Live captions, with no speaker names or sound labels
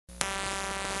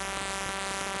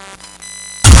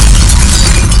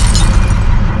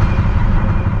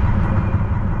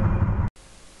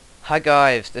Hi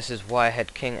guys, this is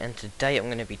Wirehead King, and today I'm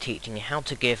going to be teaching you how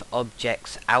to give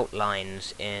objects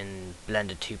outlines in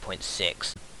Blender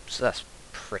 2.6. So that's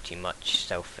pretty much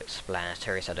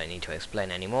self-explanatory, so I don't need to explain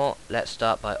anymore. Let's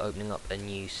start by opening up a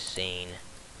new scene.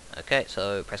 Okay,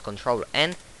 so press Ctrl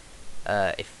N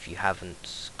if you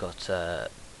haven't got a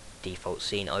default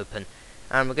scene open,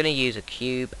 and we're going to use a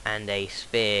cube and a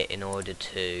sphere in order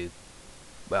to,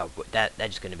 well, they're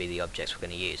just going to be the objects we're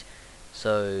going to use.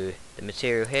 So the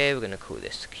material here, we're going to call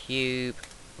this cube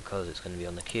because it's going to be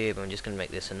on the cube, and I'm just going to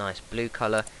make this a nice blue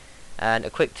color. And a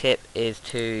quick tip is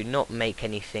to not make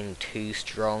anything too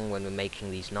strong when we're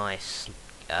making these nice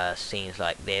scenes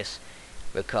like this,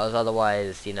 because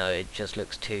otherwise, you know, it just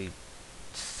looks too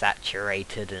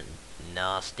saturated and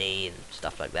nasty and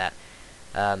stuff like that.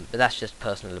 But that's just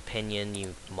personal opinion,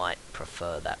 you might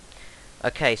prefer that.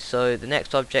 Okay, so the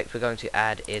next object we're going to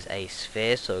add is a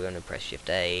sphere, so we're going to press Shift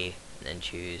A and then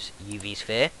choose UV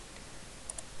sphere.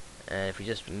 And if we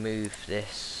just move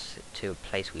this to a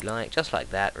place we like, just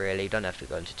like that really, don't have to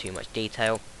go into too much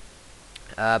detail.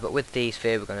 But with the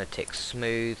sphere we're going to tick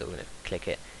smooth, or we're going to click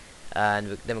it, and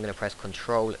then we're going to press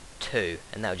Ctrl 2,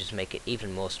 and that will just make it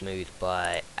even more smooth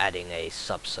by adding a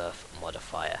Subsurf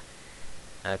Modifier.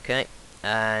 Okay,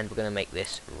 and we're going to make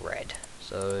this red.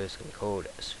 So it's going to be called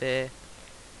sphere,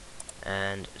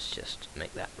 and let's just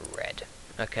make that red.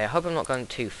 Okay, I hope I'm not going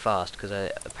too fast, because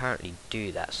I apparently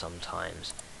do that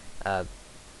sometimes.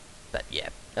 But yeah.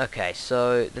 Okay,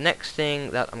 so the next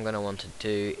thing that I'm going to want to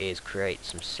do is create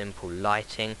some simple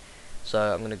lighting.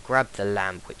 So I'm going to grab the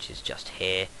lamp, which is just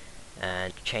here,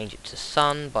 and change it to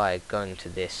sun by going to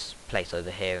this place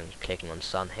over here and clicking on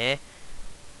sun here.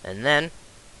 And then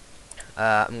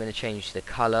I'm going to change the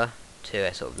color to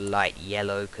a sort of light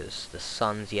yellow, because the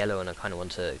sun's yellow and I kind of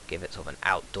want to give it sort of an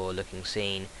outdoor looking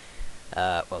scene.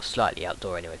 Well, slightly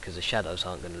outdoor anyway, because the shadows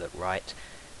aren't going to look right.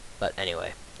 But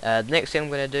anyway, the next thing I'm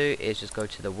going to do is just go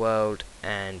to the world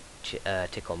and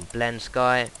tick on blend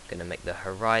sky. I'm going to make the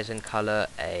horizon color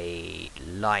a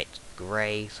light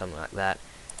grey, something like that,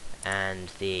 and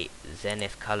the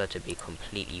zenith color to be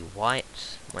completely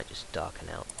white. Might just darken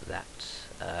out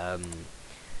that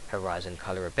horizon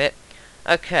color a bit.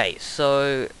 Okay,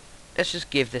 so let's just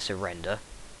give this a render.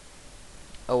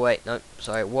 Oh wait, no,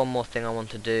 sorry, one more thing I want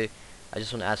to do. I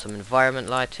just want to add some environment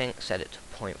lighting, set it to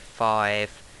 0.5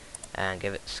 and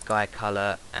give it sky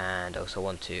color, and also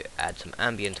want to add some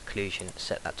ambient occlusion,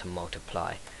 set that to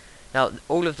multiply. Now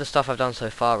all of the stuff I've done so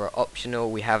far are optional,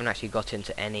 we haven't actually got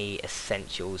into any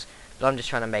essentials, but I'm just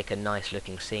trying to make a nice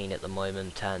looking scene at the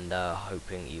moment, and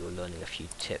hoping you're learning a few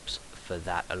tips for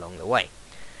that along the way.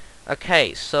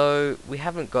 Okay, so we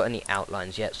haven't got any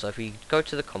outlines yet, so if we go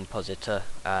to the Compositor,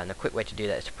 and a quick way to do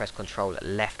that is to press Ctrl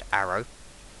left arrow,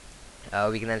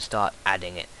 we can then start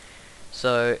adding it.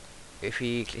 So if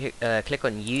we click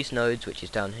on use nodes, which is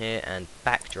down here, and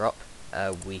backdrop,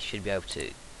 we should be able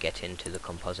to get into the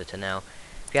Compositor now.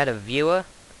 If you add a viewer,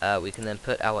 we can then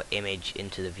put our image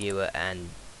into the viewer, and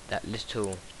that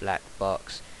little black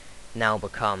box now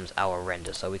becomes our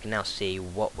render, so we can now see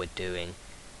what we're doing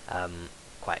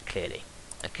quite clearly.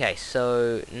 Okay,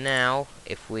 so now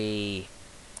if we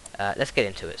let's get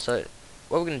into it. So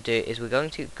what we're going to do is we're going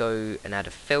to go and add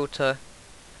a filter,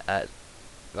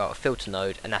 well, a filter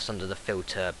node, and that's under the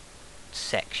filter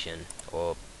section,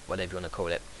 or whatever you want to call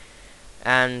it.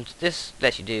 And this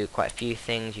lets you do quite a few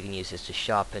things. You can use this to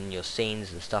sharpen your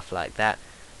scenes and stuff like that,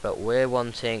 but we're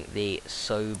wanting the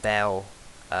Sobel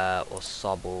or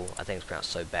Sobel, I think it's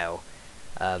pronounced Sobel.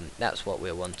 That's what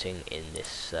we're wanting in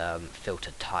this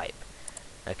filter type.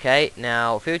 Okay,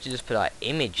 now if we were to just put our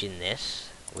image in this,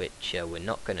 which we're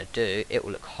not going to do, it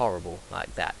will look horrible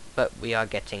like that, but we are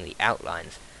getting the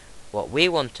outlines. What we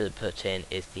want to put in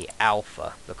is the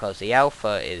alpha, because the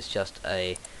alpha is just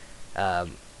a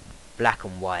black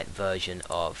and white version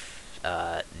of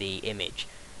the image,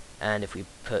 and if we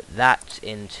put that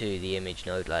into the image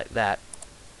node like that,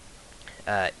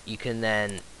 you can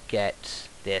then get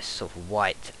this sort of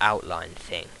white outline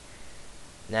thing.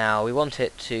 Now we want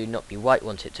it to not be white, we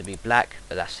want it to be black,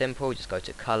 but that's simple. Just go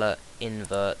to color,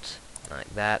 invert,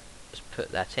 like that, just put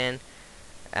that in,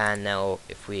 and now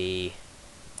if we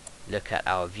look at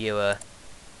our viewer,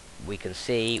 we can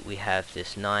see we have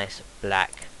this nice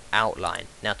black outline.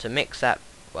 Now to mix that,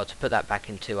 well, to put that back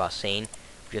into our scene,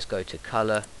 we just go to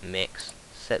color, mix,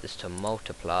 set this to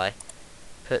multiply,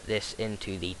 put this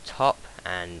into the top,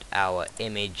 and our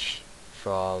image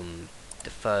from the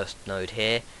first node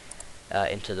here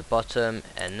into the bottom,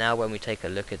 and now when we take a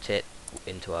look at it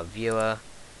into our viewer,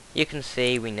 you can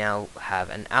see we now have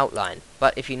an outline.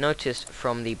 But if you notice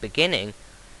from the beginning,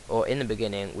 or in the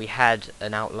beginning, we had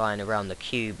an outline around the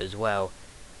cube as well,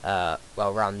 well,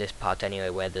 around this part anyway,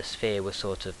 where the sphere was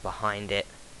sort of behind it,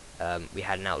 we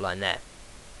had an outline there.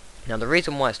 Now the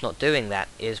reason why it's not doing that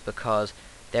is because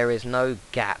there is no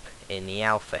gap in the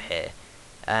alpha here,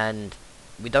 and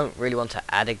we don't really want to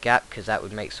add a gap because that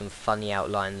would make some funny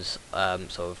outlines,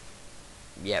 sort of,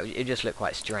 yeah, it just look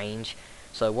quite strange.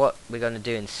 So what we're going to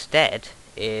do instead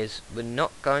is we're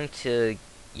not going to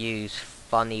use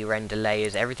funny render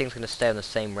layers. Everything's going to stay on the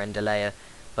same render layer,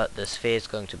 but the sphere is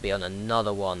going to be on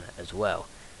another one as well.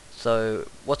 So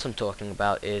what I'm talking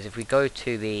about is if we go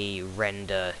to the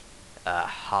render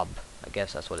hub, I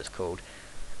guess that's what it's called,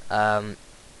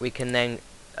 we can then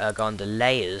go under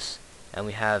layers, and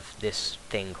we have this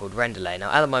thing called render layer.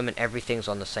 Now at the moment everything's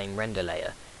on the same render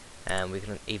layer, and we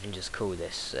can even just call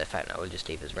this, in fact no, we'll just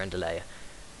leave it as render layer.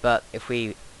 But if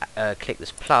we click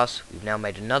this plus, we've now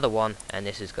made another one, and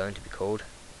this is going to be called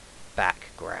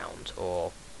background,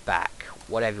 or back,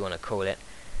 whatever you want to call it.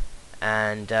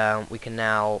 And we can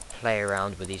now play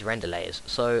around with these render layers.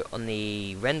 So on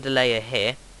the render layer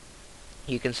here,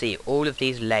 you can see all of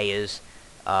these layers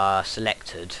are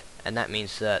selected, and that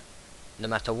means that no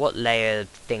matter what layer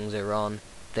things are on,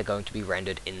 they're going to be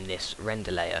rendered in this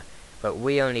render layer. But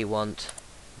we only want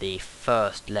the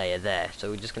first layer there, so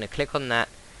we're just going to click on that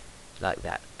like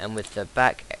that. And with the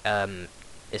back,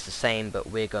 it's the same,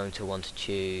 but we're going to want to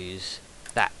choose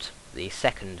that, the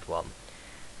second one.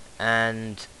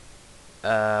 And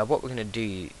what we're going to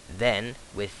do then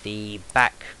with the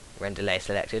back render layer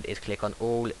selected is click on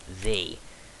all the,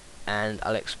 and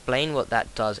I'll explain what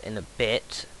that does in a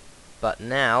bit. But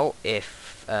now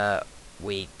if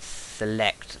we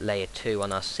select layer 2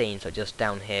 on our scene, so just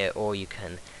down here, or you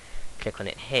can click on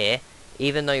it here,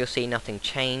 even though you'll see nothing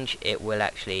change, it will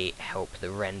actually help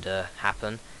the render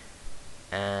happen.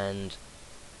 And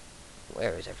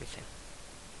where is everything?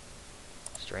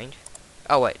 Strange.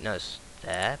 Oh wait, no, it's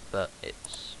there, but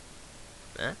it's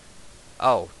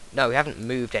oh no, we haven't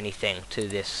moved anything to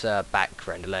this back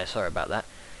render layer, sorry about that.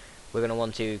 We're going to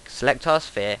want to select our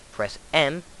sphere, press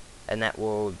M, and that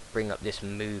will bring up this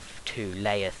move to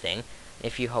layer thing.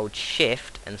 If you hold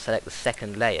shift and select the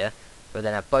second layer, we'll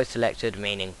then have both selected,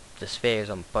 meaning the sphere is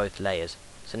on both layers.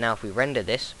 So now if we render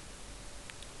this,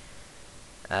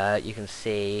 you can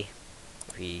see,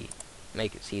 if we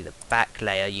make it see the back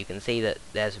layer, you can see that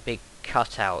there's a big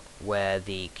cutout where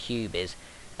the cube is,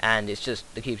 and it's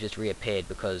just, the cube just reappeared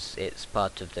because it's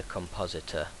part of the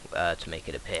compositor to make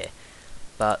it appear.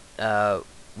 But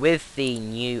with the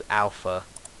new alpha,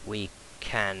 we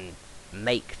can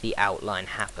make the outline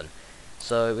happen.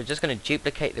 So we're just going to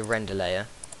duplicate the render layer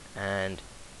and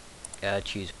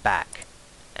choose back,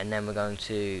 and then we're going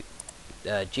to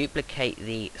duplicate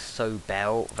the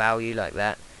Sobel value like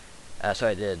that,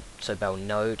 sorry, the Sobel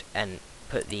node, and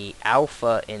put the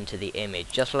alpha into the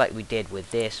image, just like we did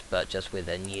with this, but just with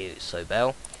a new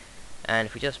Sobel. And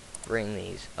if we just bring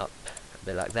these up a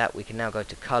bit like that, we can now go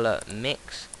to color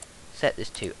mix, set this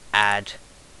to add,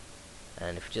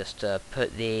 and if we just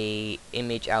put the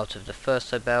image out of the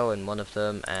first Sobel in one of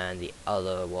them and the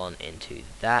other one into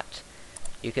that,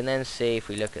 you can then see, if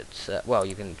we look at, well,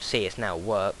 you can see it's now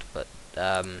worked, but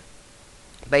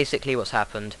basically what's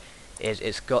happened is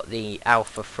it's got the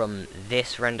alpha from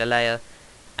this render layer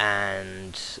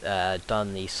and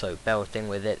done the Sobel thing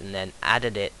with it, and then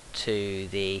added it to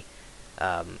the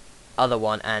other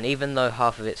one, and even though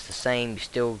half of it's the same, you've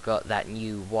still got that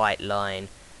new white line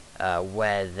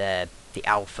where the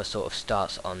alpha sort of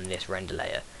starts on this render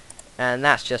layer. And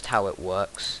that's just how it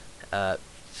works.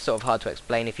 Sort of hard to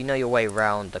explain. If you know your way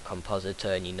around the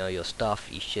compositor and you know your stuff,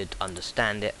 you should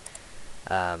understand it,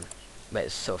 but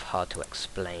it's sort of hard to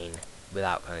explain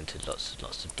without going into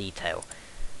lots of detail.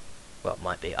 Well, it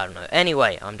might be, I don't know.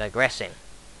 Anyway, I'm digressing.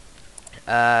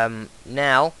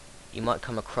 Now you might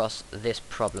come across this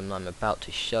problem I'm about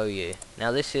to show you.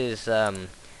 Now this is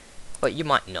well, you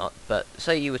might not, but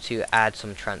say you were to add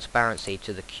some transparency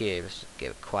to the cube, let's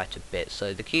give it quite a bit,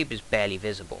 so the cube is barely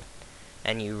visible,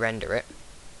 and you render it.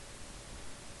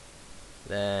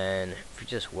 Then if we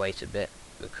just wait a bit,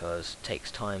 because it takes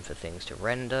time for things to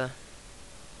render.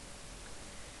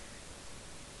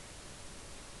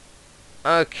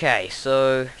 Okay,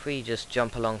 so if we just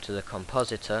jump along to the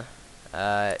compositor,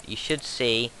 you should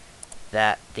see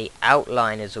that the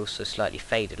outline is also slightly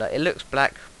faded. Like, it looks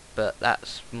black, but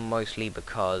that's mostly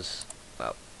because,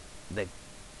 well, it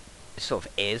sort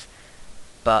of is,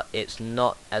 but it's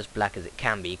not as black as it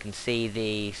can be. You can see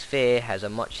the sphere has a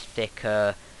much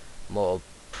thicker, more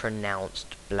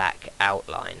pronounced black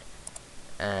outline,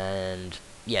 and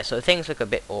yeah, so things look a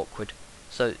bit awkward.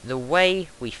 So the way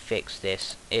we fix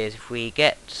this is if we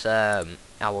get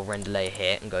our render layer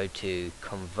here and go to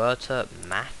Converter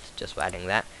Math just adding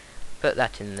that. Put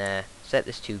that in there, set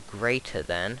this to greater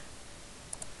than,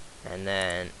 and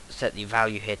then set the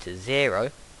value here to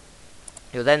 0.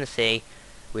 You'll then see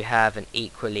we have an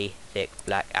equally thick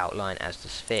black outline as the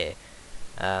sphere.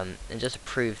 And just to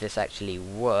prove this actually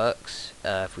works,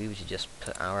 if we were to just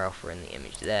put our alpha in the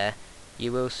image there,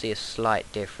 you will see a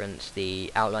slight difference.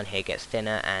 The outline here gets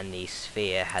thinner and the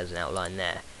sphere has an outline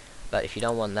there. But if you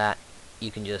don't want that, you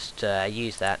can just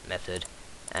use that method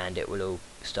and it will all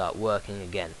start working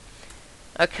again.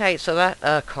 Okay, so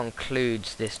that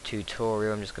concludes this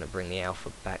tutorial. I'm just going to bring the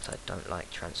alpha back, so I don't like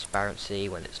transparency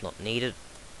when it's not needed.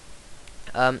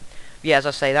 Yeah, as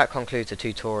I say, that concludes the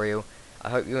tutorial. I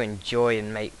hope you enjoy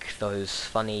and make those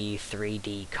funny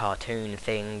 3D cartoon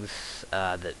things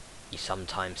that you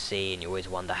sometimes see and you always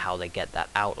wonder how they get that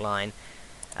outline.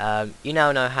 You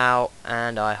now know how,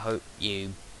 and I hope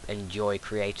you enjoy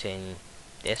creating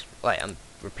this. Wait, I'm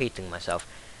repeating myself.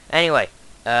 Anyway,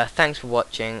 thanks for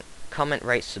watching. Comment,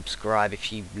 rate, subscribe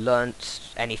if you learnt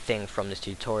anything from this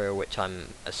tutorial, which I'm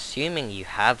assuming you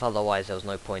have, otherwise there was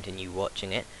no point in you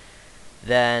watching it.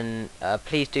 Then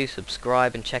please do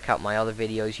subscribe and check out my other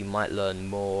videos, you might learn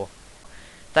more.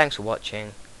 Thanks for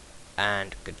watching,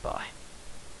 and goodbye.